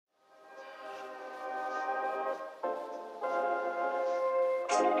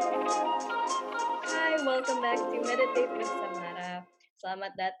Hai, welcome back to Meditate with Samara.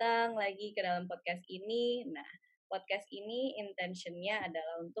 Selamat datang lagi ke dalam podcast ini. Nah, podcast ini intentionnya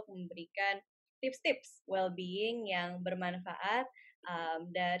adalah untuk memberikan tips-tips well-being yang bermanfaat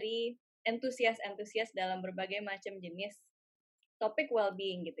dari entusias-entusias dalam berbagai macam jenis topik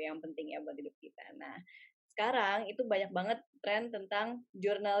well-being gitu yang penting ya buat hidup kita. Nah, sekarang itu banyak banget tren tentang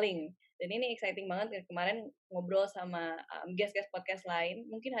journaling. Dan ini exciting banget, kemarin ngobrol sama guest-guest podcast lain,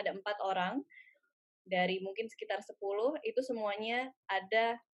 mungkin ada 4 orang, dari mungkin sekitar 10, itu semuanya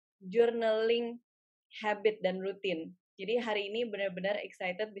ada journaling habit dan rutin. Jadi hari ini benar-benar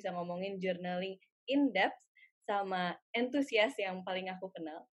excited bisa ngomongin journaling in depth sama entusias yang paling aku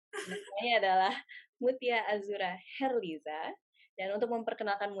kenal. Namanya adalah Mutia Azura Herliza. Dan untuk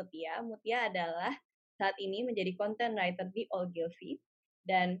memperkenalkan Mutia, Mutia adalah saat ini menjadi content writer di Ogilvy.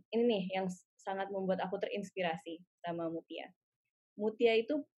 Dan ini nih yang sangat membuat aku terinspirasi sama Mutia. Mutia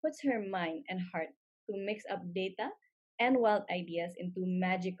itu puts her mind and heart to mix up data and wild ideas into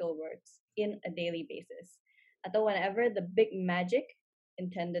magical words in a daily basis. Atau whenever the big magic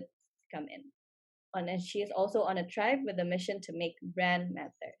intended come in. And she is also on a tribe with a mission to make brand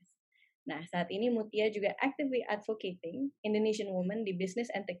matters. Nah, saat ini Mutia juga actively advocating Indonesian women di business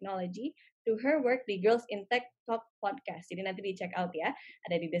and technology through her work di Girls in Tech Talk podcast. Jadi nanti di check out ya,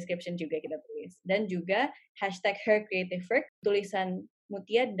 ada di description juga kita tulis. Dan juga hashtag her creative work, tulisan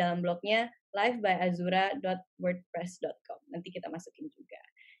Mutia dalam blognya livebyazura.wordpress.com. Nanti kita masukin juga.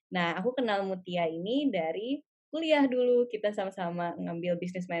 Nah, aku kenal Mutia ini dari kuliah dulu. Kita sama-sama ngambil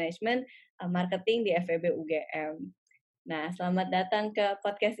business management, marketing di FEB UGM. Nah, selamat datang ke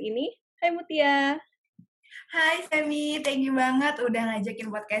podcast ini. Hai Mutia. Hai Semi, thank you banget udah ngajakin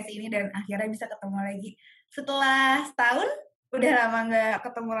podcast ini dan akhirnya bisa ketemu lagi. Setelah setahun, udah lama nggak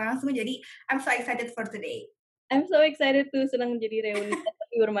ketemu langsung, jadi I'm so excited for today. I'm so excited tuh, senang jadi reuni,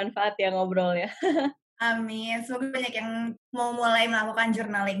 tapi bermanfaat ya ngobrolnya. Amin, semoga banyak yang mau mulai melakukan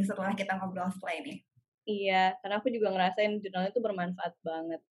journaling setelah kita ngobrol setelah ini. Iya, karena aku juga ngerasain jurnal itu bermanfaat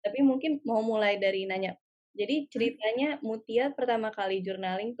banget. Tapi mungkin mau mulai dari nanya, jadi ceritanya Mutia pertama kali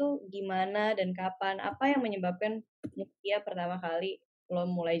journaling tuh gimana dan kapan? Apa yang menyebabkan Mutia pertama kali lo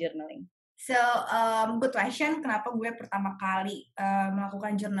mulai journaling? So, good question. Kenapa gue pertama kali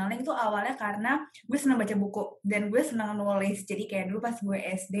melakukan journaling tuh awalnya karena gue senang baca buku dan gue senang nulis. Jadi kayak dulu pas gue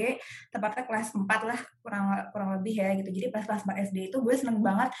SD, tepatnya kelas 4 lah, kurang lebih ya gitu. Jadi pas kelas 4 SD itu gue seneng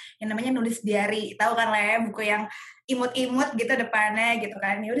banget yang namanya nulis diary. Tahu kan lah ya, buku yang imut-imut gitu depannya gitu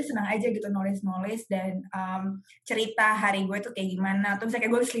kan. Ya udah senang aja gitu nulis-nulis dan cerita hari gue tuh kayak gimana. Atau misalnya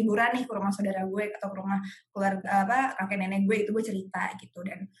kayak gue habis liburan nih ke rumah saudara gue atau ke rumah keluarga kakek nenek gue, itu gue cerita gitu.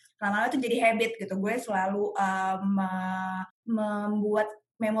 Dan lama-lama tuh jadi habit gitu. Gue selalu membuat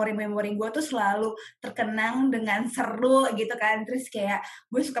memori-memori gue tuh selalu terkenang dengan seru gitu kan. Terus kayak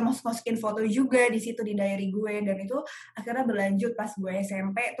gue suka masukin foto juga di situ di diary gue, dan itu akhirnya berlanjut pas gue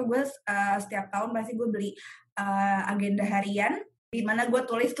SMP tuh gue setiap tahun pasti gue beli agenda harian di mana gue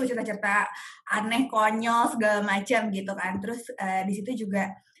tulis tuh cerita-cerita aneh, konyol, segala macam gitu kan. Terus di situ juga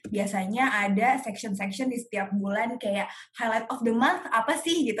biasanya ada section-section di setiap bulan kayak highlight of the month apa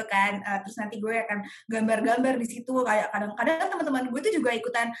sih gitu kan. Terus nanti gue akan gambar-gambar di situ. Kayak kadang-kadang teman-teman gue tuh juga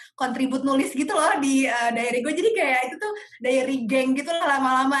ikutan kontribut nulis gitu loh di diary gue. Jadi kayak itu tuh diary geng gitu lah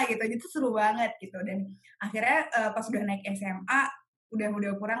lama-lama gitu. Itu seru banget gitu. Dan akhirnya pas udah naik SMA udah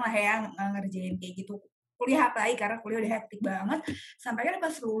kurang lah ya ngerjain kayak gitu kuliah, apalagi karena kuliah udah hektik banget. Sampai kan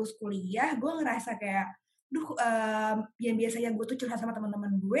pas lulus kuliah gue ngerasa kayak yang biasanya gue tuh curhat sama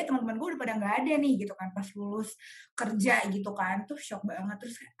teman-teman gue udah pada nggak ada nih gitu kan pas lulus kerja gitu kan. Tuh shock banget.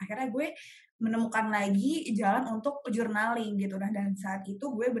 Terus akhirnya gue menemukan lagi jalan untuk journaling gitu. Nah, dan saat itu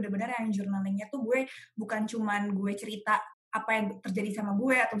gue bener-bener yang journalingnya tuh gue bukan cuman gue cerita apa yang terjadi sama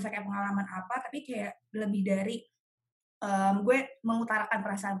gue atau misalnya pengalaman apa, tapi kayak lebih dari gue mengutarakan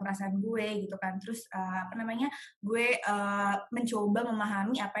perasaan-perasaan gue gitu kan. Terus gue mencoba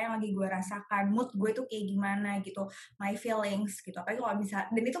memahami apa yang lagi gue rasakan, mood gue tuh kayak gimana gitu, my feelings gitu. Apalagi kalau bisa,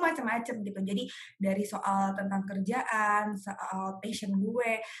 dan itu macam-macam gitu. Jadi dari soal tentang kerjaan, soal passion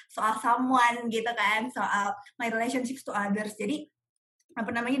gue, soal someone gitu kan, soal my relationships to others. Jadi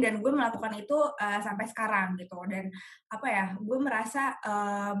dan gue melakukan itu sampai sekarang gitu. Dan gue merasa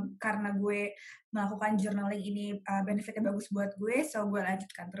karena gue melakukan journaling ini benefitnya bagus buat gue, so gue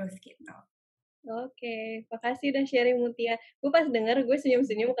lanjutkan terus gitu. Oke, makasih udah sharing Mutia. Gue pas denger gue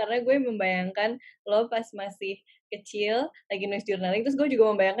senyum-senyum karena gue membayangkan lo pas masih kecil lagi nulis journaling, terus gue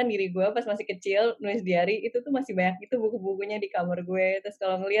juga membayangkan diri gue pas masih kecil nulis diary, itu tuh masih banyak itu buku-bukunya di kamar gue. Terus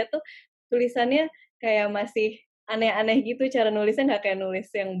kalau ngeliat tuh tulisannya kayak masih aneh-aneh gitu, cara nulisnya nggak kayak nulis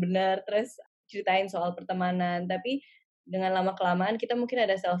yang benar. Terus ceritain soal pertemanan, tapi dengan lama-kelamaan kita mungkin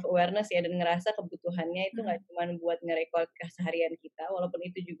ada self-awareness ya, dan ngerasa kebutuhannya itu nggak Mhm. cuma buat nge-record keseharian kita, walaupun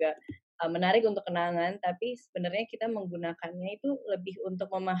itu juga menarik untuk kenangan, tapi sebenarnya kita menggunakannya itu lebih untuk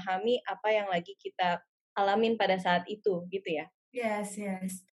memahami apa yang lagi kita alamin pada saat itu, gitu ya? Yes,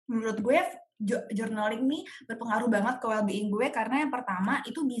 yes. Menurut gue journaling nih berpengaruh banget ke well-being gue karena yang pertama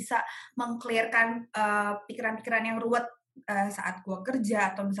itu bisa meng-clear-kan, pikiran-pikiran yang ruwet, saat gue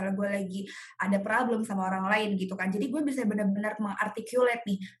kerja atau misalnya gue lagi ada problem sama orang lain gitu kan. Jadi gue bisa benar-benar meng-articulate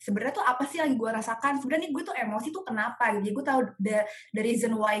nih, sebenarnya tuh apa sih yang gue rasakan, sebenarnya nih gue tuh emosi tuh kenapa gitu. Jadi gue tahu the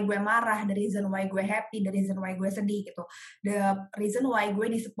reason why gue marah, the reason why gue happy, the reason why gue sedih gitu. The reason why gue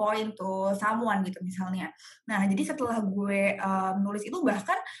disappoint to someone gitu misalnya. Nah, jadi setelah gue, nulis itu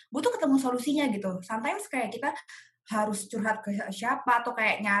bahkan gue tuh ketemu solusinya gitu. Sometimes kayak kita harus curhat ke siapa atau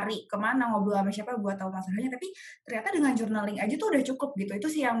kayak nyari kemana ngobrol sama siapa buat tahu masalahnya, tapi ternyata dengan journaling aja tuh udah cukup gitu. Itu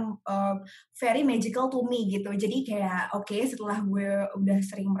sih yang, very magical to me gitu. Jadi kayak oke, setelah gue udah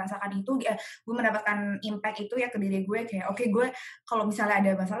sering merasakan itu, gue mendapatkan impact itu ya ke diri gue kayak, oke gue kalau misalnya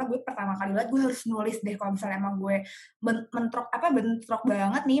ada masalah gue pertama kali banget gue harus nulis deh kalau misalnya emang gue bentrok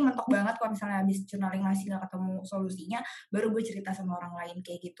banget nih, mentok banget kalau misalnya habis journaling masih nggak ketemu solusinya, baru gue cerita sama orang lain,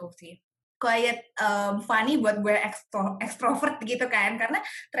 kayak gitu sih. Quiet, funny buat gue extrovert gitu kan, karena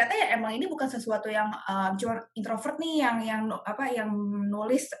ternyata ya emang ini bukan sesuatu yang, cuma introvert nih yang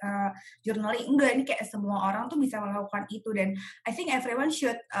nulis, journaling, enggak, ini kayak semua orang tuh bisa melakukan itu dan I think everyone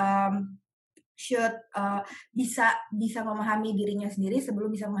should bisa bisa memahami dirinya sendiri sebelum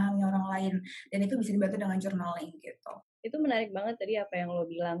bisa memahami orang lain, dan itu bisa dibantu dengan journaling gitu. Itu menarik banget tadi apa yang lo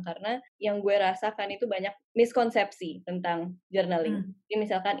bilang, karena yang gue rasakan itu banyak miskonsepsi tentang journaling. Mmm, Jadi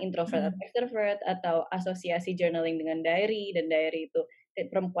misalkan introvert atau mhm, extrovert, atau asosiasi journaling dengan diary, dan diary itu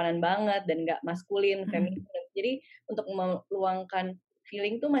perempuanan banget dan nggak maskulin, feminin. mhm. Jadi untuk meluangkan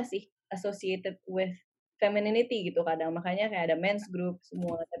feeling tuh masih associated with femininity gitu kadang, makanya kayak ada men's group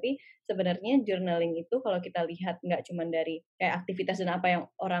semua. Tapi sebenarnya journaling itu kalau kita lihat nggak cuma dari kayak aktivitas dan apa yang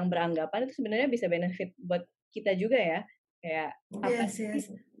orang beranggapan, itu sebenarnya bisa benefit buat kita juga ya. Kayak apa Yes, sih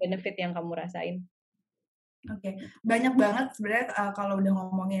yes. benefit yang kamu rasain? Oke, banyak banget sebenarnya, kalau udah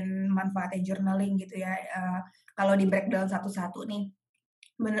ngomongin manfaatnya journaling gitu ya, kalau di-breakdown satu-satu nih,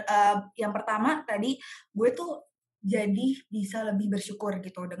 yang pertama tadi, gue tuh jadi bisa lebih bersyukur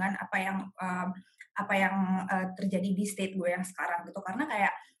gitu dengan apa yang terjadi di state gue yang sekarang gitu. Karena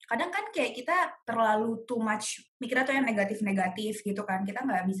kayak kadang kan kayak kita terlalu too much mikirnya tuh yang negatif-negatif gitu kan, kita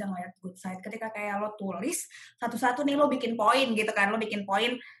nggak bisa ngeliat good side. Ketika kayak lo tulis satu-satu nih, lo bikin poin gitu kan, lo bikin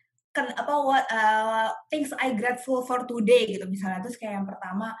poin things I grateful for today gitu misalnya, terus kayak yang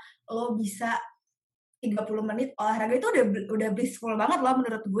pertama, lo bisa 30 menit olahraga itu udah blissful banget loh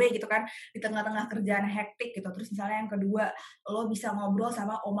menurut gue gitu kan, di tengah-tengah kerjaan hektik gitu. Terus misalnya yang kedua, lo bisa ngobrol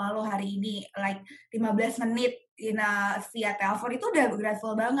sama oma lo hari ini, like 15 menit via telepon itu udah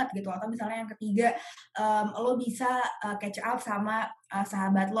grateful banget gitu. Atau misalnya yang ketiga, lo bisa, catch up sama,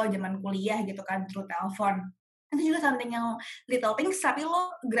 sahabat lo zaman kuliah gitu kan through telepon. Itu juga something yang little things tapi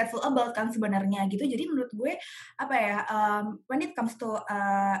lo grateful about kan sebenarnya gitu. Jadi menurut gue apa ya, when it comes to,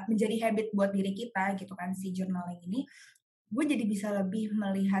 menjadi habit buat diri kita gitu kan si journaling ini, gue jadi bisa lebih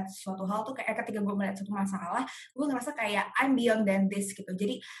melihat suatu hal tuh kayak ketika gue melihat suatu masalah, gue ngerasa kayak I'm beyond than this gitu.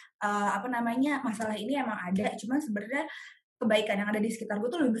 Jadi, apa namanya, masalah ini emang ada, cuman sebenarnya kebaikan yang ada di sekitar gue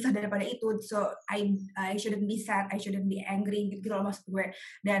tuh lebih besar daripada itu. So I shouldn't be sad, I shouldn't be angry gitu loh maksud gue.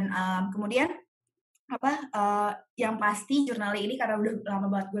 Dan, kemudian yang pasti journaling ini karena udah lama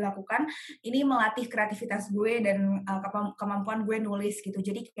banget gue lakukan, ini melatih kreativitas gue dan, kemampuan gue nulis gitu.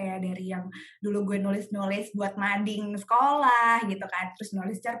 Jadi kayak dari yang dulu gue nulis-nulis buat mading sekolah gitu kan, terus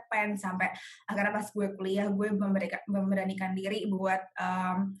nulis cerpen, sampai akhirnya pas gue kuliah gue memberanikan diri buat,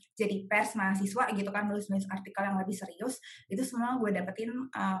 jadi pers mahasiswa gitu kan, nulis-nulis artikel yang lebih serius. Itu semua gue dapetin,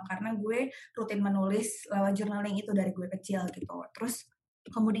 karena gue rutin menulis lewat journaling itu dari gue kecil gitu. Terus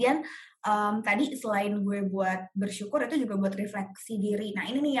kemudian, tadi selain gue buat bersyukur, itu juga buat refleksi diri. Nah,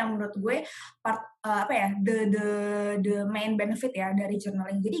 ini nih yang menurut gue apa ya, the main benefit ya dari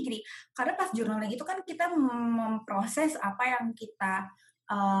journaling. Jadi gini, karena pas journaling itu kan kita memproses apa yang kita,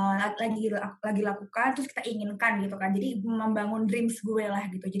 lagi lakukan, terus kita inginkan gitu kan. Jadi membangun dreams gue lah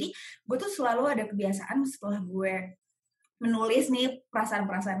gitu. Jadi gue tuh selalu ada kebiasaan setelah gue menulis nih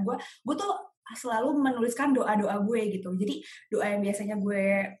perasaan-perasaan gue tuh selalu menuliskan doa-doa gue gitu. Jadi doa yang biasanya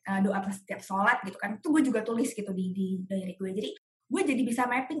gue, doa pas setiap sholat gitu kan, itu gue juga tulis gitu di diary gue. Jadi gue jadi bisa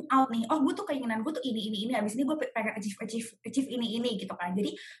mapping out nih, oh gue tuh keinginan gue tuh ini, abis ini gue pengen achieve ini gitu kan.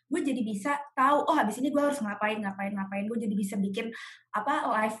 Jadi gue jadi bisa tahu, oh habis ini gue harus ngapain, gue jadi bisa bikin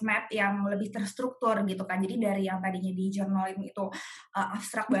life map yang lebih terstruktur gitu kan. Jadi dari yang tadinya di journaling itu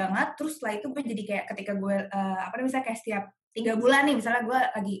abstrak banget, terus setelah itu gue jadi kayak ketika gue misalnya kayak setiap 3 bulan nih, misalnya gue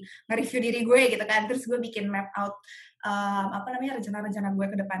lagi nge-review diri gue gitu kan, terus gue bikin map out rencana-rencana gue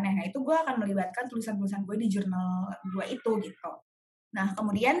ke depannya. Nah itu gue akan melibatkan tulisan-tulisan gue di jurnal gue itu gitu. Nah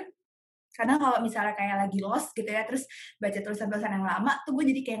kemudian kadang kalau misalnya kayak lagi lost gitu ya, terus baca tulisan-tulisan yang lama tuh gue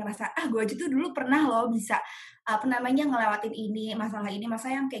jadi kayak ngerasa, gue aja tuh dulu pernah loh bisa ngelewatin ini,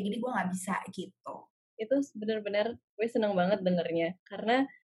 masalah yang kayak gini gue nggak bisa gitu. Itu benar-benar gue seneng banget dengernya, karena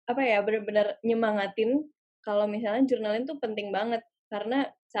apa ya, benar-benar nyemangatin kalau misalnya journaling tuh penting banget, karena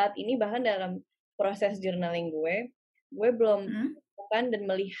saat ini bahkan dalam proses journaling gue belum menemukan dan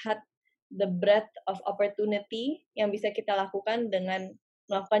melihat the breadth of opportunity yang bisa kita lakukan dengan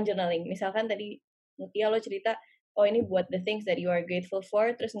melakukan journaling. Misalkan tadi Mutia lo cerita, oh ini buat the things that you are grateful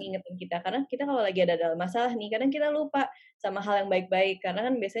for, terus ngingetin kita. Karena kita kalau lagi ada dalam masalah nih, kadang kita lupa sama hal yang baik-baik. Karena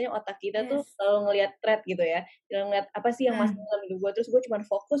kan biasanya otak kita tuh selalu ngelihat threat gitu ya. Selalu ngelihat apa sih yang masalah dalam hidup gue, terus gue cuma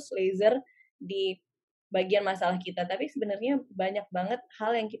fokus laser di bagian masalah kita. Tapi sebenarnya banyak banget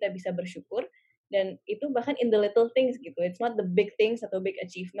hal yang kita bisa bersyukur, dan itu bahkan in the little things gitu. It's not the big things atau big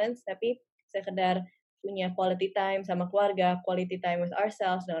achievements, tapi sekedar punya quality time sama keluarga, quality time with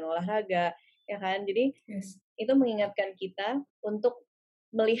ourselves dengan olahraga, ya kan? Jadi itu mengingatkan kita untuk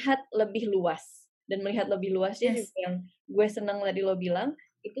melihat lebih luas. Dan melihat lebih luasnya juga yang gue senang tadi lo bilang,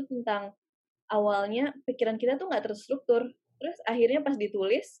 itu tentang awalnya pikiran kita tuh nggak terstruktur. Terus akhirnya pas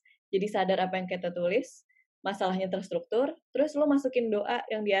ditulis, jadi sadar apa yang kita tulis, masalahnya terstruktur, terus lo masukin doa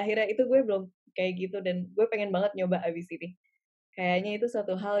yang di akhirnya, itu gue belum kayak gitu, dan gue pengen banget nyoba abis ini. Kayaknya itu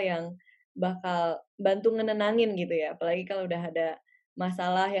suatu hal yang bakal bantu ngenenangin gitu ya, apalagi kalau udah ada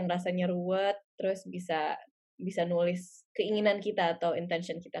masalah yang rasanya ruwet, terus bisa nulis keinginan kita atau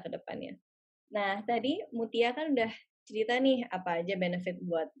intention kita ke depannya. Nah, tadi Mutia kan udah cerita nih apa aja benefit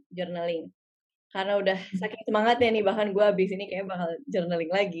buat journaling. Karena udah saking semangatnya nih, bahkan gue abis ini kayak bakal journaling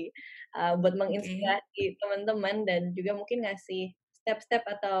lagi. Buat menginspirasi teman-teman dan juga mungkin ngasih step-step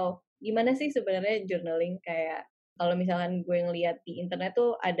atau gimana sih sebenarnya journaling. Kayak kalau misalkan gue ngeliat di internet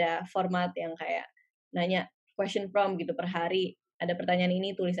tuh ada format yang kayak nanya question prompt gitu per hari. Ada pertanyaan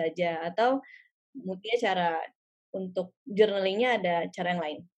ini, tulis aja. Atau Mutia cara untuk journalingnya ada cara yang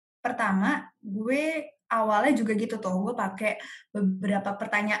lain? Pertama, gue awalnya juga gitu tuh, gue pakai beberapa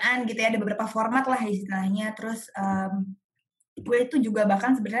pertanyaan gitu ya, ada beberapa format lah istilahnya. Terus gue itu juga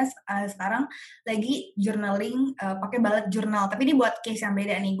bahkan sebenarnya sekarang lagi journaling pakai bullet journal, tapi ini buat case yang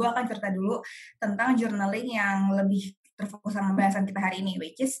beda nih. Gue akan cerita dulu tentang journaling yang lebih terfokus sama bahasan kita hari ini,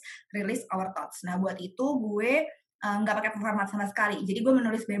 which is release our thoughts. Nah, buat itu gue nggak pakai format sama sekali, jadi gue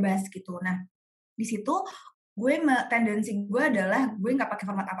menulis bebas gitu. Nah, di situ tendensi gue adalah gue nggak pakai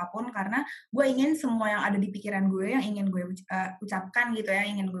format apapun, karena gue ingin semua yang ada di pikiran gue, yang ingin gue ucapkan gitu ya,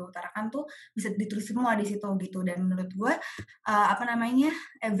 ingin gue utarakan tuh bisa ditulis semua di situ gitu. Dan menurut gue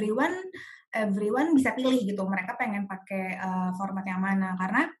everyone bisa pilih gitu, mereka pengen pakai format yang mana.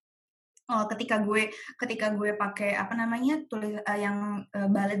 Karena ketika gue pakai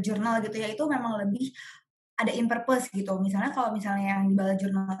bullet journal gitu ya, itu memang lebih ada in purpose gitu. Misalnya kalau misalnya yang di bullet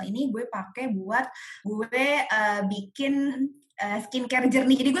journal ini gue pakai buat gue bikin skincare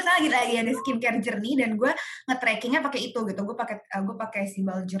journey. Jadi gue lagi ada skincare journey dan gue nge-trackingnya pakai itu gitu. Gue pakai si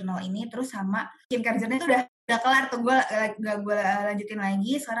bullet journal ini, terus sama skincare journey itu udah kelar tuh, gue lanjutin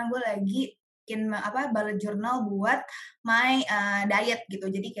lagi. Sekarang gue lagi bikin bullet journal buat my diet gitu.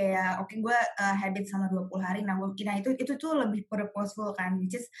 Jadi kayak gue habit sama 20 hari. Nah, itu tuh lebih purposeful kan,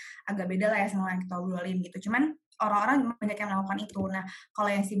 which is agak beda lah ya sama yang kita obrolin gitu. Cuman orang-orang banyak yang melakukan itu. Nah, kalau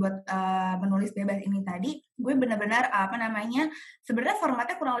yang buat menulis bebas ini tadi, gue benar-benar sebenarnya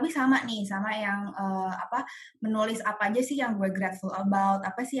formatnya kurang lebih sama nih, sama yang menulis apa aja sih yang gue grateful about,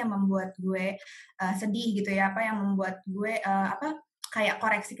 apa sih yang membuat gue sedih gitu ya, apa yang membuat gue kayak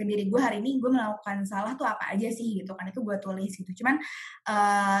koreksi ke diri gue, hari ini gue melakukan salah tuh apa aja sih gitu kan, itu gue tulis gitu. Cuman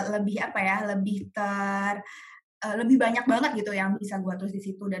lebih banyak banget gitu yang bisa gue tulis di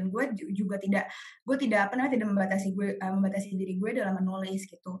situ. Dan gue juga tidak membatasi diri gue dalam menulis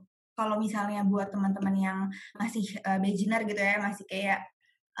gitu. Kalau misalnya buat teman-teman yang masih beginner gitu ya, masih kayak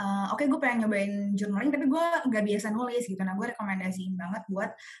oke, gue pengen nyobain journaling tapi gue nggak biasa nulis gitu. Nah, gue rekomendasiin banget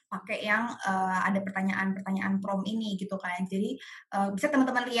buat pakai yang ada pertanyaan prompt ini gitu kan. Jadi bisa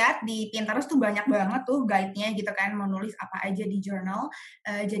teman-teman lihat di Pinterest tuh banyak banget tuh guide-nya gitu kan, mau nulis apa aja di journal.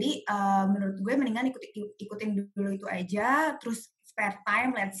 Jadi menurut gue mendingan ikutin dulu itu aja, terus spare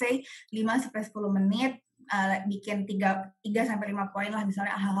time let's say 5-10 menit bikin 3-5 poin lah,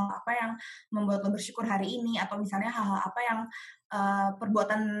 misalnya hal-hal apa yang membuat lo bersyukur hari ini, atau misalnya hal-hal apa yang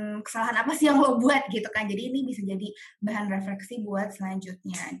perbuatan kesalahan apa sih yang lo buat gitu kan. Jadi ini bisa jadi bahan refleksi buat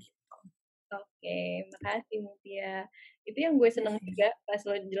selanjutnya gitu. Oke, makasih Mutia. Itu yang gue seneng juga pas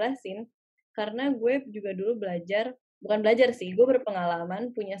lo jelasin, karena gue juga dulu bukan belajar sih, gue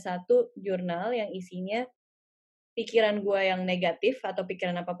berpengalaman punya satu jurnal yang isinya pikiran gue yang negatif atau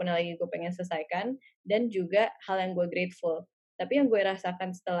pikiran apapun yang lagi gue pengen selesaikan, dan juga hal yang gue grateful. Tapi yang gue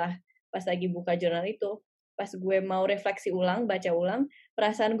rasakan setelah pas lagi buka jurnal itu, pas gue mau refleksi ulang, baca ulang,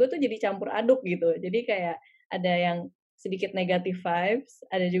 perasaan gue tuh jadi campur aduk gitu. Jadi kayak ada yang sedikit negative vibes,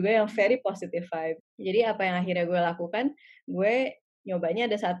 ada juga yang very positive vibe. Jadi apa yang akhirnya gue lakukan, gue nyobanya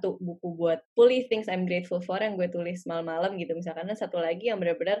ada satu buku buat fully things I'm grateful for yang gue tulis malam-malam gitu misalkan, dan satu lagi yang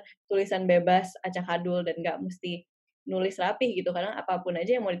benar-benar tulisan bebas, acak adul, dan gak mesti nulis rapih gitu, karena apapun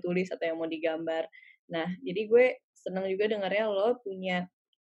aja yang mau ditulis atau yang mau digambar. Nah, jadi gue seneng juga dengarnya lo punya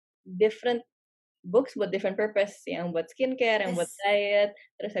different books buat different purpose, yang buat skincare, yang buat Yes. diet,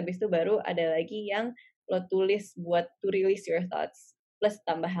 terus habis itu baru ada lagi yang lo tulis buat to release your thoughts, plus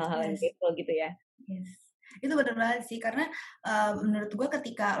tambah hal-hal yang Yes. grateful gitu ya. Yes. Itu benar banget sih, karena menurut gue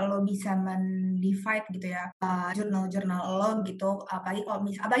ketika lo bisa mendivide gitu ya jurnal-jurnal lo gitu, apalagi kalau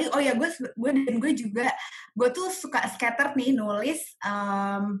apalagi oh ya gue juga gue tuh suka scatter nih nulis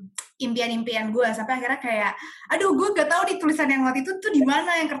impian-impian gue sampai akhirnya kayak aduh gue gak tahu nih tulisan yang waktu itu tuh di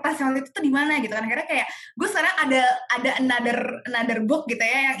mana, yang kertas yang waktu itu tuh di mana gitu kan. Akhirnya kayak gue sekarang ada another book gitu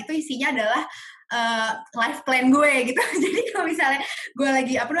ya, yang itu isinya adalah life plan gue gitu. Jadi kalau misalnya gue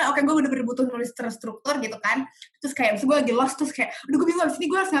lagi oke gue bener-bener butuh nulis terstruktur gitu kan, terus kayak gue lagi lost, terus kayak aduh gue bingung abis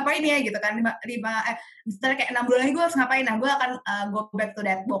ini gue harus ngapain ya gitu kan, misalnya kayak 6 bulan lagi gue harus ngapain, nah gue akan go back to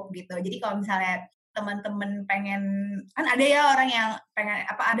that book gitu. Jadi kalau misalnya teman-teman pengen, kan ada ya orang yang pengen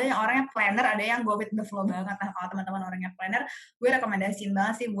ada yang orangnya planner, ada yang go with the flow banget. Nah kalau teman-teman orangnya planner, gue rekomendasiin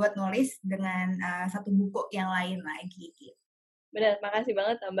banget sih buat nulis dengan satu buku yang lain lagi gitu. Benar, makasih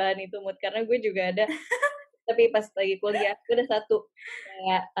banget tambahan itu Mut, karena gue juga ada tapi pas lagi kuliah gue ada satu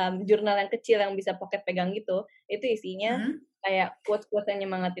kayak jurnal yang kecil yang bisa pocket pegang gitu, itu isinya kayak quotes-quotes yang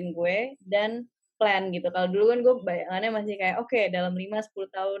nyemangatin gue dan plan gitu. Kalau dulu kan gue bayangannya masih kayak oke, dalam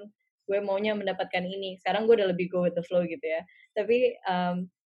 5-10 tahun gue maunya mendapatkan ini. Sekarang gue udah lebih go with the flow gitu ya. Tapi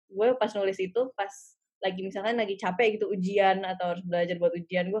gue pas nulis itu pas lagi misalkan lagi capek gitu ujian atau harus belajar buat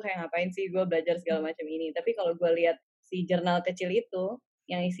ujian, gue kayak ngapain sih gue belajar segala macam ini. Tapi kalau gue lihat si jurnal kecil itu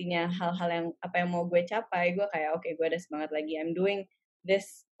yang isinya hal-hal yang apa yang mau gue capai, gue kayak oke, gue ada semangat lagi, I'm doing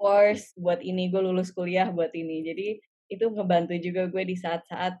this course buat ini, gue lulus kuliah buat ini. Jadi itu ngebantu juga gue di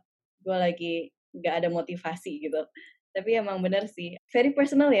saat-saat gue lagi gak ada motivasi gitu. Tapi emang bener sih, very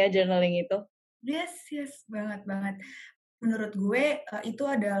personal ya journaling itu. Yes, banget. Menurut gue itu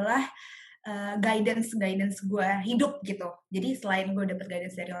adalah guidance gue hidup gitu. Jadi selain gue dapet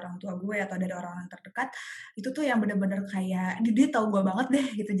guidance dari orang tua gue atau dari orang-orang terdekat, itu tuh yang bener-bener kayak dia tahu gue banget deh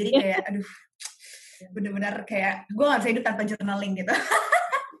gitu. Jadi kayak aduh, bener-bener kayak gue gak bisa hidup tanpa journaling gitu.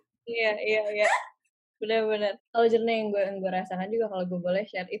 Iya. Benar-benar. Kalau journaling yang gue rasakan juga, kalau gue boleh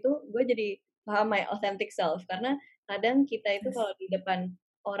share, itu gue jadi paham my authentic self. Karena kadang kita itu kalau di depan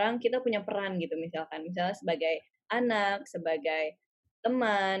orang, kita punya peran gitu misalkan. Misalnya sebagai anak, sebagai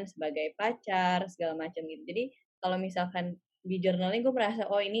teman, sebagai pacar, segala macam gitu. Jadi kalau misalkan di journaling gue merasa,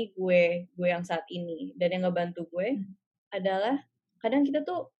 oh ini gue yang saat ini. Dan yang ngebantu gue adalah kadang kita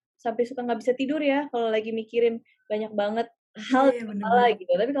tuh sampai suka nggak bisa tidur ya kalau lagi mikirin banyak banget hal di kepala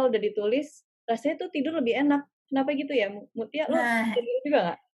gitu. Tapi kalau udah ditulis, rasanya tuh tidur lebih enak. Kenapa gitu ya? Mutia, lo kayak gitu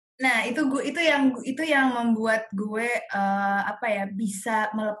juga nggak? Nah, itu yang membuat gue bisa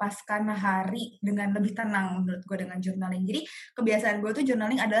melepaskan hari dengan lebih tenang menurut gue dengan journaling. Jadi kebiasaan gue tuh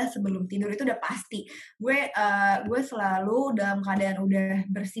journaling adalah sebelum tidur, itu udah pasti. Gue selalu dalam keadaan udah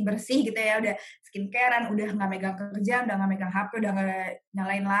bersih-bersih gitu ya, udah skincarean, udah nggak megang kerjaan, udah nggak megang HP, udah nggak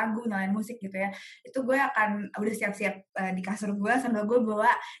nyalain lagu, nyalain musik gitu ya. Itu gue akan udah siap-siap di kasur gue sambil gue bawa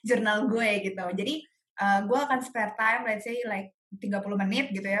jurnal gue gitu. Jadi gue akan spare time, let's say like 30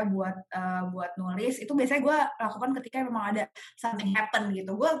 menit gitu ya buat nulis. Itu biasanya gue lakukan ketika memang ada something happen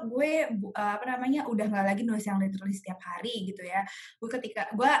gitu. Gue udah nggak lagi nulis yang literally setiap hari gitu ya.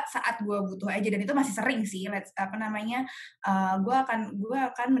 Gue saat gue butuh aja, dan itu masih sering sih. Gue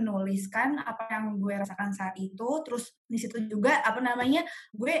akan menuliskan apa yang gue rasakan saat itu. Terus di situ juga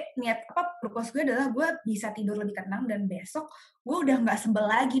gue purpose gue adalah gue bisa tidur lebih tenang, dan besok gue udah nggak sebel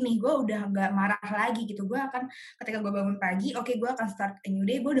lagi nih, gue udah nggak marah lagi gitu. Gue akan ketika gue bangun pagi, gue akan start a new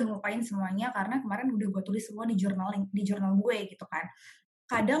day, gue udah ngelupain semuanya karena kemarin udah gue tulis semua di jurnal gue gitu kan.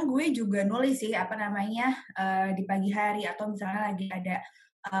 Kadang gue juga nulis sih di pagi hari, atau misalnya lagi ada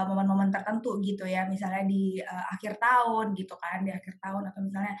momen-momen tertentu gitu ya, misalnya di akhir tahun gitu kan, di akhir tahun atau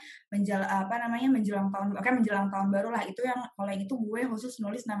misalnya menjelang tahun baru lah. Itu yang kalau yang itu gue khusus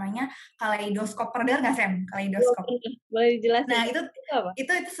nulis namanya kaleidoskop. Pernah dengar nggak Sam? Belum Kaleidoskop. pernah. Boleh dijelasin? Nah, itu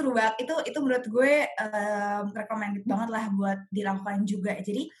Itu apa? seru banget. Itu menurut gue, recommended banget lah buat dilakukan juga.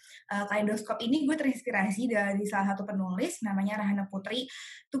 Jadi, kaleidoskop ini gue terinspirasi dari salah satu penulis namanya Rahana Putri.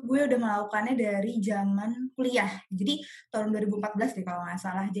 Itu gue udah melakukannya dari zaman kuliah. Jadi tahun 2014 deh kalau nggak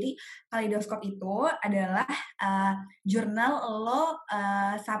salah. Jadi kaleidoskop itu adalah, jurnal lo,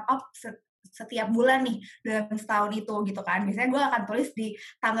 sum up setiap bulan nih dalam setahun itu gitu kan. Biasanya gue akan tulis di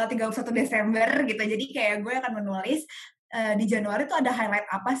tanggal 31 Desember gitu. Jadi kayak gue akan menulis di Januari tuh ada highlight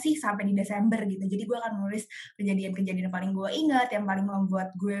apa sih sampai di Desember gitu. Jadi gue akan nulis kejadian-kejadian yang paling gue ingat, yang paling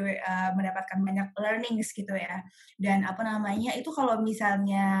membuat gue mendapatkan banyak learnings gitu ya. Dan apa namanya itu kalau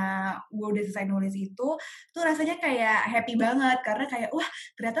misalnya gue udah selesai nulis itu, tuh rasanya kayak happy banget karena kayak wah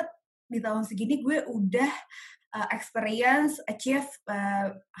ternyata di tahun segini gue udah experience, achieve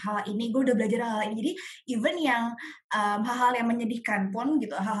hal ini, gue udah belajar hal ini. Jadi even yang hal-hal yang menyedihkan pun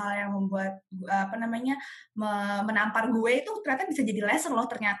gitu, hal-hal yang membuat menampar gue itu ternyata bisa jadi lesson loh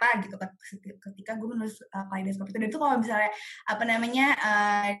ternyata gitu ketika gue menulis kaleidoskop itu. Dan itu kalau misalnya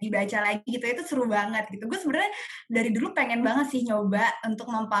dibaca lagi gitu itu seru banget gitu. Gue sebenarnya dari dulu pengen banget sih nyoba untuk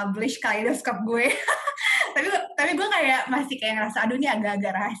mempublish kaleidoskop gue. tapi gue kayak masih kayak ngerasa aduh ini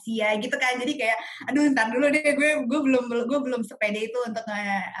agak-agak rahasia gitu kan, jadi kayak aduh ntar dulu deh, gue belum sepede itu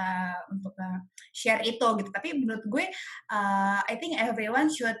share itu gitu. Tapi menurut gue I think everyone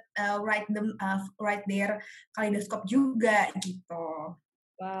should write their kaleidoskop juga gitu.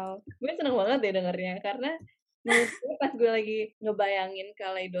 Wow, gue seneng banget deh dengernya karena menurut gue pas gue lagi ngebayangin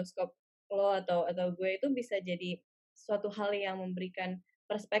kaleidoskop lo atau gue itu bisa jadi suatu hal yang memberikan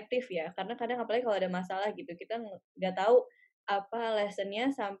perspektif ya, karena kadang apalagi kalau ada masalah gitu kita nggak tahu apa lessonnya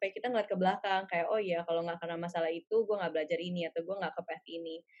sampai kita ngeliat ke belakang kayak oh iya kalau nggak karena masalah itu gue nggak belajar ini atau gue nggak ke path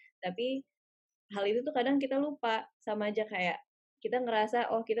ini. Tapi hal itu tuh kadang kita lupa, sama aja kayak kita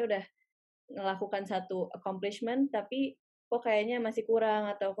ngerasa oh kita udah melakukan satu accomplishment tapi kok kayaknya masih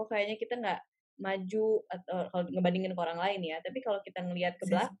kurang atau kok kayaknya kita nggak maju atau kalau ngebandingin ke orang lain ya. Tapi kalau kita ngelihat ke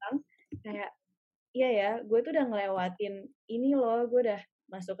belakang kayak iya ya, gue tuh udah ngelewatin ini loh, gue udah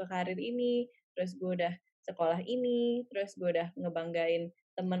masuk ke karir ini, terus gue udah sekolah ini, terus gue udah ngebanggain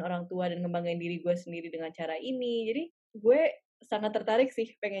teman orang tua dan ngebanggain diri gue sendiri dengan cara ini. Jadi gue sangat tertarik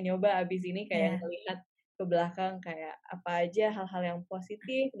sih pengen nyoba abis ini kayak Iya. ngelihat ke belakang kayak apa aja hal-hal yang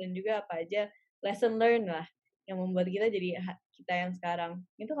positif dan juga apa aja lesson learn lah yang membuat kita jadi kita yang sekarang.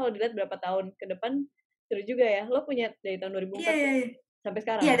 Itu kalau dilihat berapa tahun ke depan seru juga ya. Lo punya dari tahun Iya, 2004 iya, iya. sampai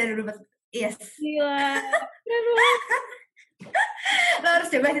sekarang? Iya dari dulu. Yes. Gila, keren banget. Lo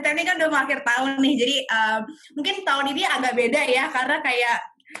harus coba sih, ini kan udah mau akhir tahun nih, jadi mungkin tahun ini agak beda ya karena kayak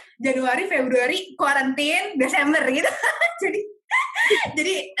Januari, Februari quarantine, Desember gitu.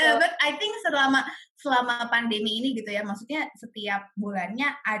 jadi but I think selama pandemi ini gitu ya, maksudnya setiap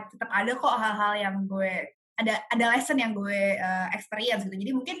bulannya tetap ada kok hal-hal yang gue ada lesson yang gue experience gitu.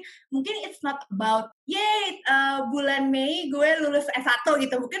 Jadi mungkin it's not about yay bulan Mei gue lulus S1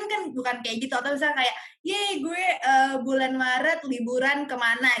 gitu. Bukan kayak gitu, atau misalnya kayak yay gue bulan Maret liburan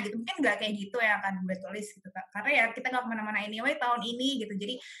kemana gitu. Mungkin nggak kayak gitu yang akan gue tulis gitu. Karena ya kita nggak kemana-mana anyway tahun ini gitu.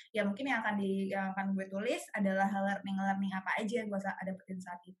 Jadi ya mungkin yang akan gue tulis adalah learning apa aja yang gue dapetin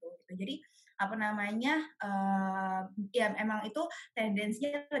saat itu gitu. Jadi apa namanya ya emang itu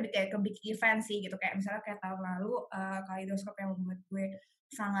tendensinya lebih kayak ke big event sih gitu, kayak misalnya kayak tahun lalu kaleidoskop yang membuat gue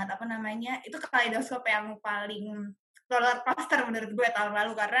sangat apa namanya itu kaleidoskop yang paling roller coaster menurut gue tahun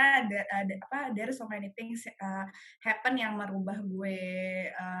lalu, karena there so many things happen yang merubah gue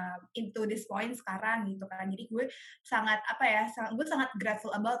into this point sekarang gitu kan. Jadi gue gue sangat grateful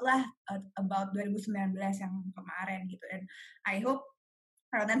about 2019 yang kemarin gitu. Dan I hope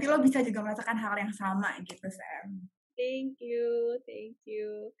nanti lo bisa juga merasakan hal yang sama gitu, Sam. Thank you, thank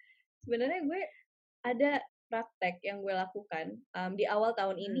you. Sebenarnya gue ada praktek yang gue lakukan di awal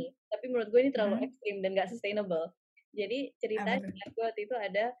tahun ini, tapi menurut gue ini terlalu ekstrim dan gak sustainable. Jadi ceritanya gue waktu itu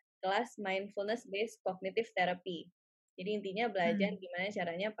ada kelas mindfulness based cognitive therapy. Jadi intinya belajar gimana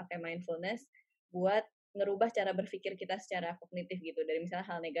caranya pakai mindfulness buat ngerubah cara berpikir kita secara kognitif gitu, dari misalnya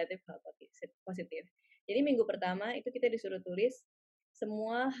hal negatif, hal positif. Jadi minggu pertama itu kita disuruh tulis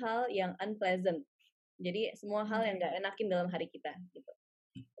semua hal yang unpleasant. Jadi semua hal yang gak enakin dalam hari kita gitu.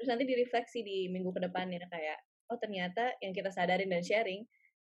 Terus nanti direfleksi di minggu ke depannya kayak, oh ternyata yang kita sadarin dan sharing,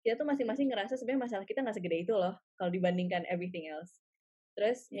 kita tuh masing-masing ngerasa sebenarnya masalah kita gak segede itu loh kalau dibandingkan everything else.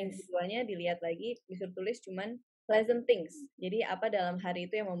 Terus minggu keduanya dilihat lagi, disuruh tulis cuman pleasant things. Jadi apa dalam hari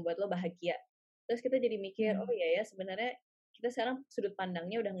itu yang membuat lo bahagia. Terus kita jadi mikir, oh iya ya sebenarnya kita sekarang sudut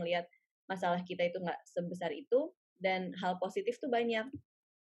pandangnya udah ngelihat masalah kita itu nggak sebesar itu, dan hal positif tuh banyak.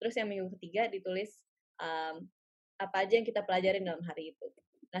 Terus yang minggu ketiga ditulis apa aja yang kita pelajarin dalam hari itu.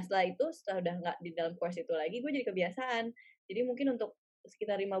 Nah setelah udah nggak di dalam course itu lagi, gue jadi kebiasaan. Jadi mungkin untuk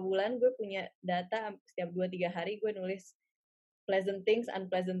sekitar 5 bulan gue punya data setiap 2-3 hari gue nulis pleasant things,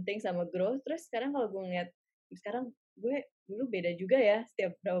 unpleasant things, sama growth. Terus sekarang kalau gue ngeliat, sekarang gue dulu beda juga ya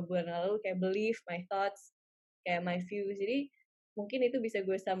setiap berapa bulan lalu, kayak belief, my thoughts, kayak my views. Jadi mungkin itu bisa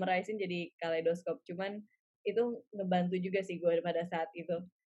gue summarize-in jadi kaleidoskop. Cuman itu ngebantu juga sih gue pada saat itu.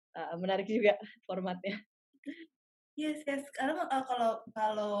 Menarik juga formatnya. Yes, yes. Kalau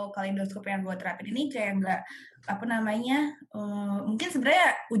kalau kaleidoskop yang gue terapin ini kayak nggak apa namanya, mungkin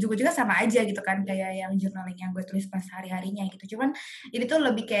sebenarnya ujung-ujungnya sama aja gitu kan kayak yang journaling yang gue tulis pas hari-harinya gitu. Cuman ini tuh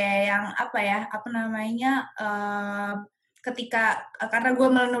lebih kayak yang apa ya, apa namanya, ketika karena gue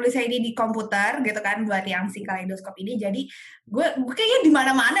menulisnya ini di komputer gitu kan buat yang si kaleidoskop ini, jadi gue kayaknya di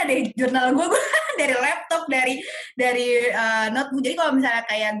mana-mana deh jurnal gue dari laptop, dari notebook. Jadi kalau misalnya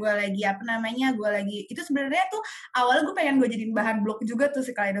kayak gue lagi apa namanya, gue lagi itu sebenarnya tuh awalnya gue pengen gue jadiin bahan blog juga tuh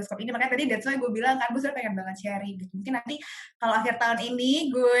si kaleidoskop ini, makanya tadi that's why gue bilang kan gue sebenarnya pengen banget sharing gitu. Mungkin nanti kalau akhir tahun ini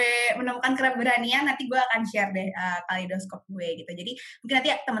gue menemukan keberanian, nanti gue akan share deh kaleidoskop gue gitu. Jadi mungkin nanti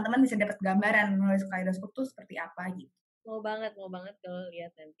teman-teman bisa dapat gambaran menulis kaleidoskop tuh seperti apa gitu. Mau banget kalau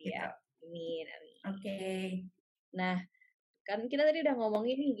lihat nanti Gitu. ya. Amin. Oke. Nah, kan kita tadi udah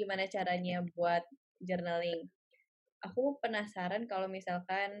ngomongin nih gimana caranya buat journaling. Aku penasaran kalau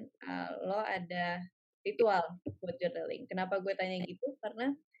misalkan lo ada ritual buat journaling. Kenapa gue tanya gitu? Karena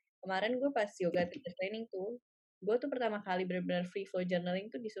kemarin gue pas yoga teacher training tuh, gue tuh pertama kali benar-benar free flow journaling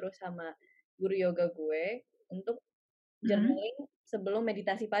tuh disuruh sama guru yoga gue untuk journaling sebelum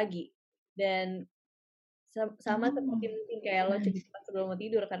meditasi pagi. Dan sama seperti mungkin kayak lo cerita sebelum mau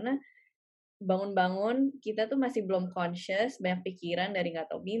tidur, karena bangun-bangun kita tuh masih belum conscious, banyak pikiran dari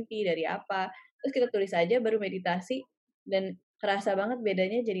nggak tahu mimpi, dari apa. Terus kita tulis aja baru meditasi, dan kerasa banget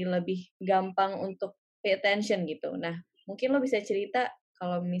bedanya, jadi lebih gampang untuk pay attention gitu. Nah, mungkin lo bisa cerita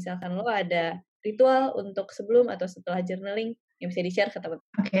kalau misalkan lo ada ritual untuk sebelum atau setelah journaling yang bisa di-share ke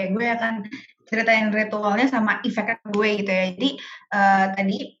teman-teman. Oke, gue akan ceritain ritualnya sama efek gue gitu ya. Jadi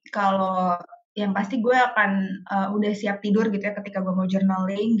tadi kalau yang pasti gue akan udah siap tidur gitu ya ketika gue mau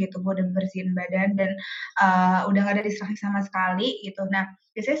journaling gitu. Gue udah bersihin badan dan udah gak ada distraksi sama sekali gitu. Nah,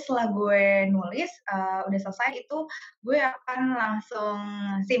 biasanya setelah gue nulis udah selesai itu gue akan langsung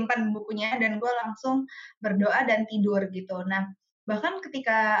simpan bukunya dan gue langsung berdoa dan tidur gitu. Nah, bahkan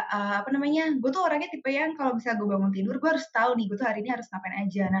ketika apa namanya, gue tuh orangnya tipe yang kalau misalnya gue bangun tidur, gue harus tahu nih gue tuh hari ini harus ngapain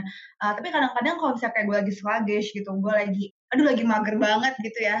aja. Nah, tapi kadang-kadang kalau misalnya kayak gue lagi sluggish gitu, gue lagi mager banget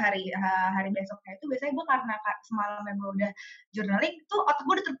gitu ya hari besoknya itu, biasanya gue karena semalamnya gue udah journaling tuh otak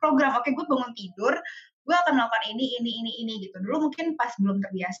gue udah terprogram, oke gue bangun tidur, gue akan melakukan ini gitu. Dulu mungkin pas belum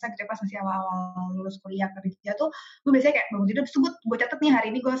terbiasa gitu ya, pas masih awal-awal lulus kuliah kerja tuh, gue biasanya kayak bangun tidur, terus gue catet nih hari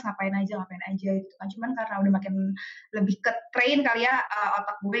ini gue harus ngapain aja gitu kan. Cuman karena udah makin lebih ke train kali ya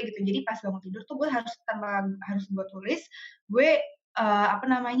otak gue gitu. Jadi pas bangun tidur tuh gue harus gue tulis, gue apa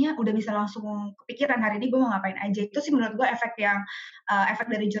namanya, udah bisa langsung kepikiran hari ini gue mau ngapain aja. Itu sih menurut gue efek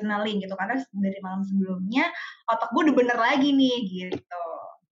dari journaling gitu, karena dari malam sebelumnya otak gue udah bener lagi nih gitu.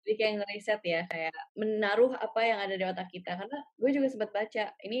 Jadi kayak ngeriset ya, kayak menaruh apa yang ada di otak kita. Karena gue juga sempat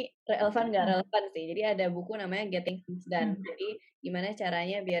baca, ini relevan nggak relevan sih. Jadi ada buku namanya Getting Things Done. Jadi gimana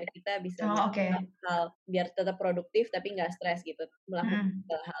caranya biar kita bisa melakukan hal, biar tetap produktif tapi nggak stres gitu, melakukan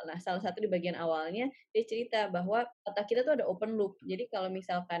segala hal. Nah, salah satu di bagian awalnya, dia cerita bahwa otak kita tuh ada open loop. Jadi kalau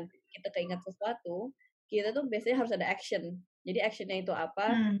misalkan kita keinget sesuatu, kita tuh biasanya harus ada action. Jadi actionnya itu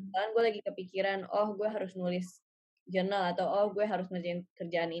apa? Misalkan gue lagi kepikiran, oh gue harus nulis journal, atau oh gue harus ngerjain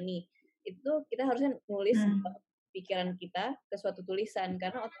kerjaan ini, itu kita harusnya nulis pikiran kita ke suatu tulisan,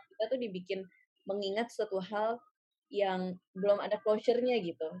 karena otak kita tuh dibikin mengingat suatu hal yang belum ada closure-nya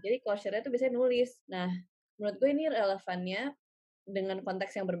gitu. Jadi closure-nya tuh biasanya nulis. Nah, menurut gue ini relevannya dengan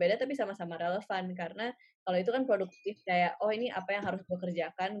konteks yang berbeda tapi sama-sama relevan, karena kalau itu kan produktif, kayak oh ini apa yang harus gue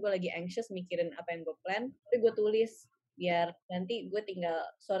kerjakan, gue lagi anxious mikirin apa yang gue plan, tapi gue tulis biar nanti gue tinggal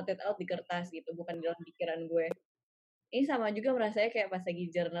sort it out di kertas gitu, bukan di dalam pikiran gue. Ini sama juga merasanya kayak pas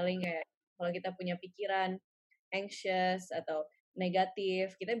lagi journaling, kayak kalau kita punya pikiran anxious atau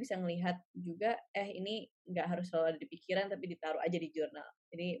negatif, kita bisa melihat juga, ini nggak harus selalu ada di pikiran, tapi ditaruh aja di jurnal.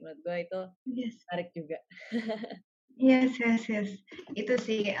 Jadi menurut gue itu menarik juga. Yes. Itu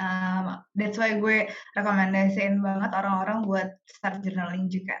sih, that's why gue rekomendasiin banget orang-orang buat start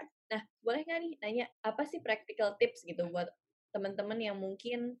journaling juga. Nah, boleh nggak nih nanya, apa sih practical tips gitu buat teman-teman yang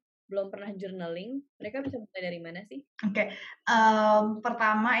mungkin belum pernah journaling, mereka bisa mulai dari mana sih? Oke,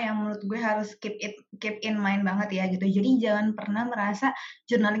 pertama yang menurut gue harus keep in mind banget ya gitu. Jadi jangan pernah merasa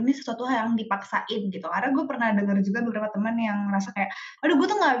journaling ini sesuatu hal yang dipaksain gitu. Karena gue pernah denger juga beberapa teman yang ngerasa kayak, aduh gue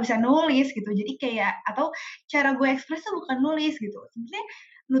tuh nggak bisa nulis gitu. Jadi kayak atau cara gue ekspres tuh bukan nulis gitu. Sebenarnya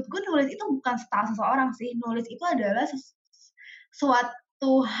menurut gue nulis itu bukan style seseorang sih. Nulis itu adalah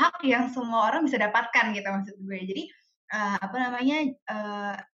suatu hak yang semua orang bisa dapatkan gitu maksud gue. Jadi apa namanya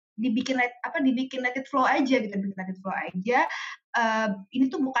dibikin let it flow aja gitu, bikin let it flow aja. Ini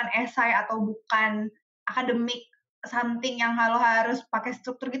tuh bukan esai atau bukan akademik something yang lo harus pakai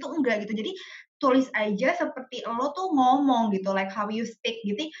struktur gitu, enggak gitu. Jadi tulis aja seperti lo tuh ngomong gitu, like how you speak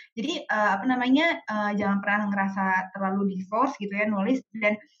gitu. Jadi apa namanya jangan pernah ngerasa terlalu di-force gitu ya nulis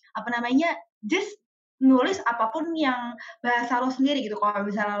dan apa namanya just nulis apapun yang bahasa lo sendiri gitu. Kalau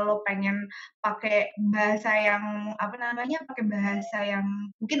misalnya lo pengen pakai bahasa yang apa namanya pakai bahasa yang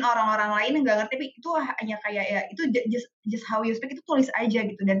mungkin orang-orang lain nggak ngerti, tapi itu hanya kayak ya itu just how you speak, itu tulis aja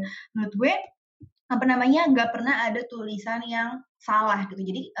gitu. Dan menurut gue apa namanya nggak pernah ada tulisan yang salah gitu.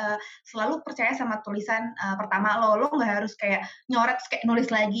 Jadi selalu percaya sama tulisan pertama lo nggak harus kayak nyoret kayak nulis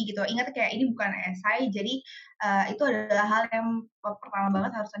lagi gitu. Ingat kayak ini bukan esai, jadi itu adalah hal yang pertama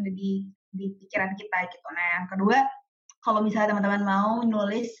banget harus ada di pikiran kita gitu. Nah yang kedua, kalau misalnya teman-teman mau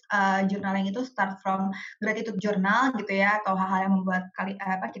nulis journaling itu start from gratitude journal gitu ya, atau hal-hal yang membuat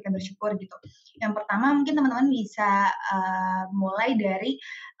kita bersyukur gitu. Yang pertama mungkin teman-teman bisa mulai dari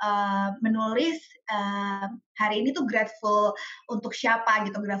menulis hari ini tuh grateful untuk siapa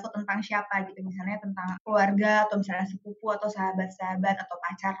gitu, grateful tentang siapa gitu, misalnya tentang keluarga atau misalnya sepupu atau sahabat-sahabat atau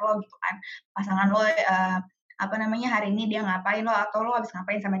pacar lo gitu kan, pasangan lo apa namanya hari ini dia ngapain lo atau lo habis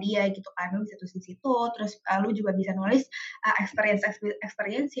ngapain sama dia gitu kan, lo bisa tulis di situ. Terus lo juga bisa nulis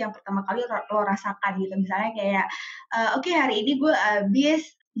experience yang pertama kali lo rasakan gitu, misalnya kayak oke, hari ini gue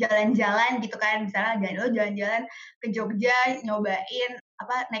habis jalan-jalan gitu kan, misalnya lo jalan-jalan ke Jogja nyobain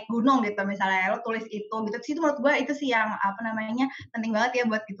apa naik gunung gitu, misalnya lo tulis itu gitu. Terus itu menurut gue itu sih yang apa namanya penting banget ya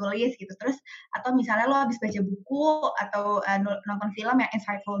buat ditulis gitu. Terus atau misalnya lo habis baca buku atau nonton film yang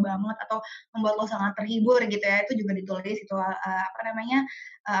insightful banget atau membuat lo sangat terhibur gitu ya, itu juga ditulis itu apa namanya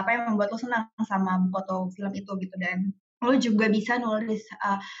apa yang membuat lo senang sama buku atau film itu gitu. Dan lo juga bisa nulis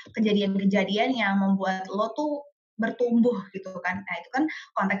kejadian-kejadian yang membuat lo tuh bertumbuh gitu kan. Nah itu kan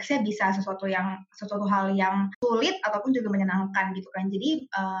konteksnya bisa sesuatu hal yang sulit ataupun juga menyenangkan gitu kan. Jadi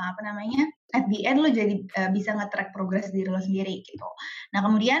apa namanya at the end lo jadi bisa nge-track progress diri lo sendiri gitu. Nah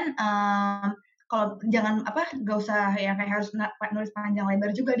kemudian kalau jangan gak usah yang kayak harus nulis panjang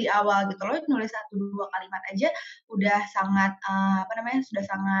lebar juga di awal gitu. Lo nulis 1-2 kalimat aja udah sangat sudah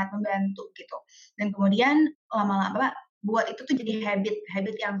sangat membantu gitu. Dan kemudian lama-lama buat itu tuh jadi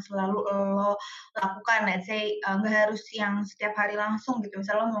habit yang selalu lo lakukan. Let's say nggak harus yang setiap hari langsung gitu,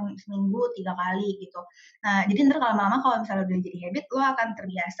 misalnya lo mau seminggu 3 kali gitu. Nah jadi ntar lama-lama kalau misalnya udah jadi habit lo akan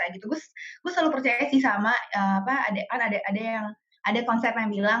terbiasa gitu. Gue selalu percaya sih sama ada konsep yang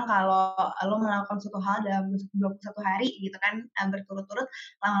bilang kalau lo melakukan suatu hal dalam 21 hari gitu kan berturut-turut,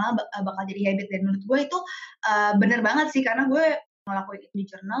 lama-lama bakal jadi habit. Dan menurut gue itu bener banget sih, karena gue ngelakuin itu di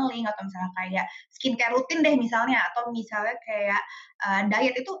journaling atau misalnya kayak skincare rutin deh misalnya, atau misalnya kayak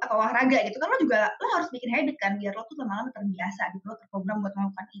diet itu atau olahraga gitu kan, lo harus bikin habit kan biar lo tuh lama-lama terbiasa gitu, lo terprogram buat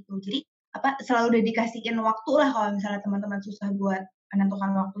melakukan itu. Jadi selalu dedikasiin waktu lah kalau misalnya teman-teman susah buat menentukan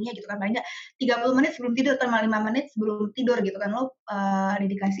waktunya gitu kan, paling nggak 30 menit sebelum tidur atau 5 menit sebelum tidur gitu kan, lo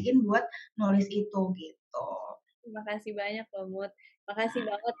dedikasiin buat nulis itu gitu. Terima kasih banyak loh Mut. Makasih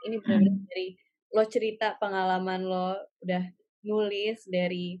banget ini benar-benar dari lo cerita pengalaman lo udah nulis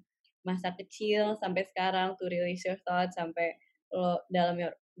dari masa kecil sampai sekarang to release your thoughts sampai lo dalam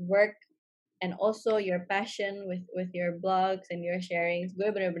your work and also your passion with your blogs and your sharings. Gue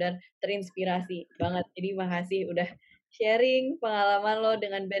benar-benar terinspirasi banget. Jadi makasih udah sharing pengalaman lo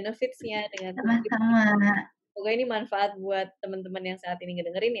dengan benefits-nya, dengan Sama-sama. semoga ini manfaat buat teman-teman yang saat ini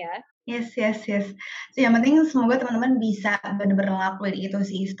ngedengerin ya. Yes. So, yang penting semoga teman-teman bisa bener-bener ngelakuin itu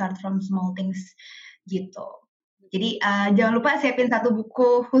sih, start from small things gitu. Jadi jangan lupa siapin 1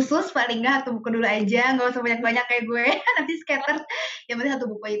 buku khusus paling nggak, 1 buku dulu aja, nggak usah banyak-banyak kayak gue, nanti scatter. Yang penting 1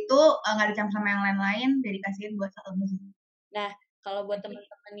 buku itu nggak dicampur sama yang lain-lain, dedikasiin buat 1 buku. Nah, kalau buat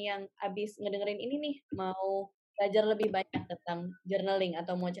teman-teman yang abis ngedengerin ini nih, mau belajar lebih banyak tentang journaling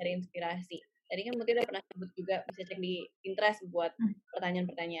atau mau cari inspirasi, tadi kan mungkin udah pernah sebut juga bisa cek di Pinterest buat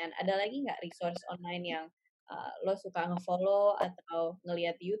pertanyaan-pertanyaan. Ada lagi nggak resource online yang lo suka nge-follow atau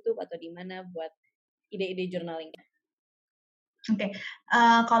ngeliat di YouTube atau di mana buat ide-ide journaling? Oke,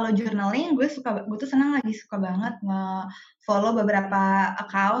 kalau journaling gue tuh suka banget nge-follow beberapa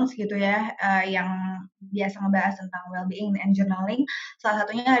accounts gitu ya, yang biasa ngebahas tentang well-being and journaling. Salah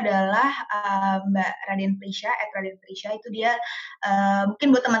satunya adalah, Mbak Radin Prisha, @radinprisha itu dia,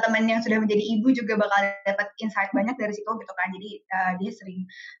 mungkin buat teman-teman yang sudah menjadi ibu juga bakal dapat insight banyak dari situ gitu kan. Jadi, dia sering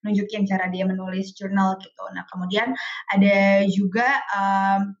nunjukin cara dia menulis jurnal gitu. Nah, kemudian ada juga,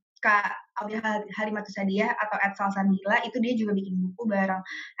 Kak Aulia Halimatusadiah atau @salsabila itu dia juga bikin buku bareng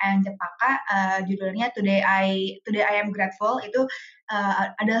Ayang Cempaka, judulnya Today I Am Grateful itu,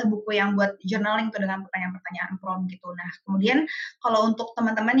 adalah buku yang buat journaling tuh dengan pertanyaan-pertanyaan prompt gitu. Nah, kemudian kalau untuk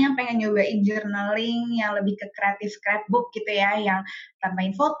teman-teman yang pengen nyobain journaling yang lebih ke kreatif scrapbook gitu ya, yang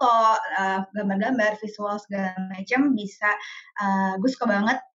tambahin foto, gambar-gambar, visual segala macam bisa, gue suka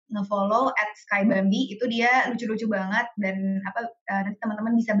banget nge-follow @skybambi itu dia lucu-lucu banget dan nanti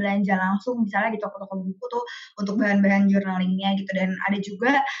teman-teman bisa belanja langsung misalnya di toko-toko buku tuh untuk bahan-bahan journalingnya gitu dan ada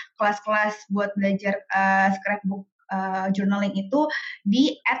juga kelas-kelas buat belajar scrapbook journaling itu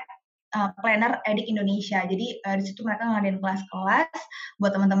di Planner Edik Indonesia. Jadi di situ mereka ngadain kelas-kelas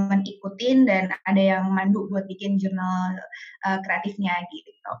buat teman-teman ikutin dan ada yang mandu buat bikin jurnal kreatifnya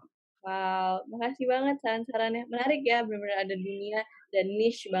gitu. Wow, makasih banget saran-sarannya. Menarik ya, benar-benar ada dunia dan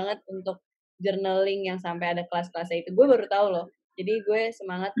niche banget untuk journaling yang sampai ada kelas-kelasnya itu. Gue baru tahu loh. Jadi gue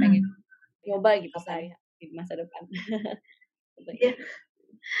semangat pengen Hmm. nyoba gitu saya di masa depan. Iya,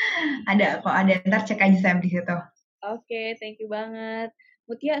 ada ntar cek aja Sam di situ. Oke, thank you banget.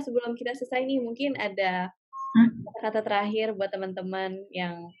 Mutia, sebelum kita selesai nih, mungkin ada Hmm? kata-kata terakhir buat teman-teman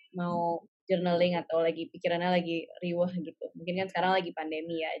yang mau journaling atau lagi pikirannya lagi riweh gitu. Mungkin kan sekarang lagi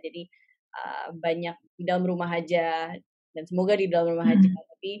pandemi ya, jadi banyak di dalam rumah aja dan semoga di dalam rumah aja, Hmm.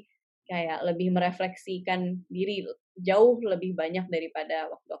 tapi kayak lebih merefleksikan diri jauh lebih banyak daripada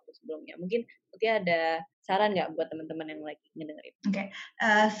waktu-waktu sebelumnya. Mungkin Mutia ada saran nggak buat teman-teman yang lagi ngedengerin? Oke,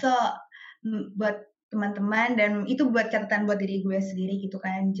 so buat teman-teman dan itu buat catatan buat diri gue sendiri gitu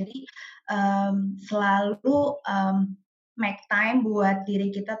kan. Jadi selalu make time buat diri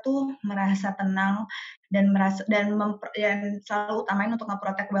kita tuh merasa tenang dan dan selalu utamain untuk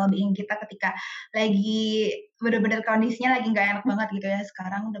nge-protect well-being kita ketika lagi bener-bener kondisinya lagi nggak enak banget gitu ya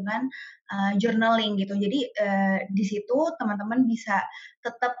sekarang dengan journaling gitu. Jadi di situ teman-teman bisa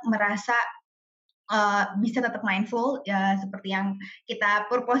tetap merasa bisa tetap mindful ya seperti yang kita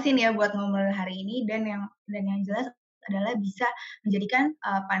purpose-in ya buat ngobrol hari ini dan yang jelas adalah bisa menjadikan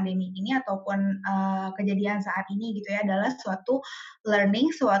pandemi ini ataupun kejadian saat ini gitu ya adalah suatu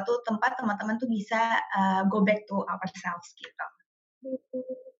learning, suatu tempat teman-teman tuh bisa go back to ourselves gitu.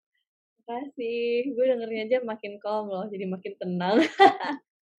 Makasih, gue dengernya aja makin calm loh, jadi makin tenang.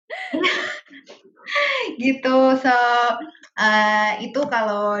 Gitu. So, itu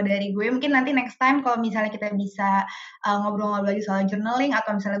kalau dari gue mungkin nanti next time kalau misalnya kita bisa ngobrol-ngobrol lagi soal journaling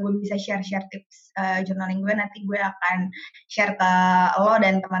atau misalnya gue bisa share-share tips journaling gue, nanti gue akan share ke lo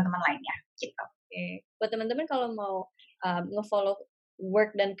dan teman-teman lainnya gitu. Oke. Buat teman-teman kalau mau nge-follow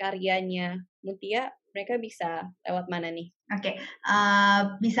work dan karyanya Mutia, mereka bisa lewat mana nih? Oke,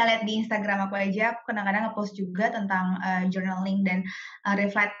 bisa lihat di Instagram aku aja. Aku kadang-kadang nge-post juga tentang journaling dan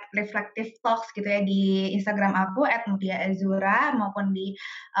reflective talks gitu ya di Instagram aku @mutiaazura maupun di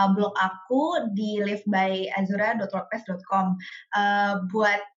blog aku di livebyazura.wordpress.com.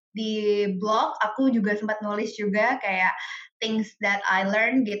 Buat di blog aku juga sempat nulis juga kayak things that I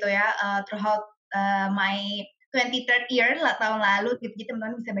learned gitu ya throughout my 23rd year lah tahun lalu gitu. Jadi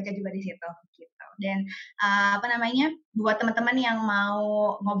teman-teman bisa baca juga di situ gitu. Dan buat teman-teman yang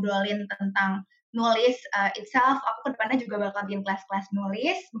mau ngobrolin tentang nulis itself, aku kedepannya juga bakal bikin kelas-kelas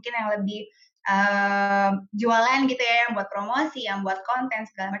nulis, mungkin yang lebih jualan gitu ya, yang buat promosi, yang buat konten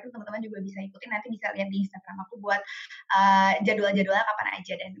segala macam teman-teman juga bisa ikutin. Nanti bisa lihat di Instagram aku buat jadwal-jadwalnya kapan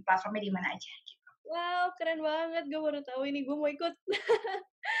aja dan platformnya di mana aja. Gitu. Wow, keren banget. Gue baru tahu ini. Gue mau ikut.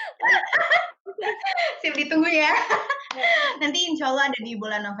 Sip ditunggu ya. Nanti insya Allah ada di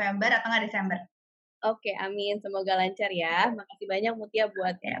bulan November atau nggak Desember. Oke, amin. Semoga lancar ya. Makasih banyak Mutia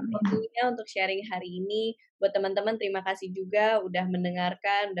buat Ya, waktunya untuk sharing hari ini. Buat teman-teman, terima kasih juga udah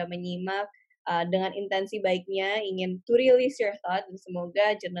mendengarkan, udah menyimak dengan intensi baiknya, ingin to release your thought, dan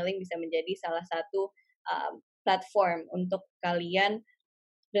semoga journaling bisa menjadi salah satu platform untuk kalian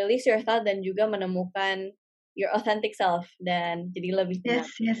release your thought dan juga menemukan your authentic self dan jadi lebih tenang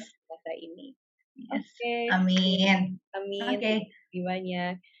yes. masa ini. Yes. Oke, Amin. amin. Oke. Terima kasih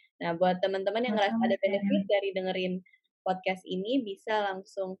banyak. Nah, buat teman-teman yang ngerasa Sama-sama, ada benefit Sam. dari dengerin podcast ini, bisa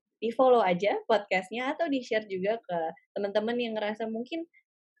langsung di-follow aja podcastnya atau di-share juga ke teman-teman yang ngerasa mungkin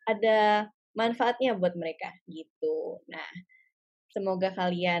ada manfaatnya buat mereka gitu. Nah, semoga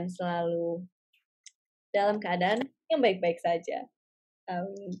kalian selalu dalam keadaan yang baik-baik saja.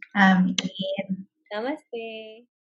 Amin. Amin. Namaste.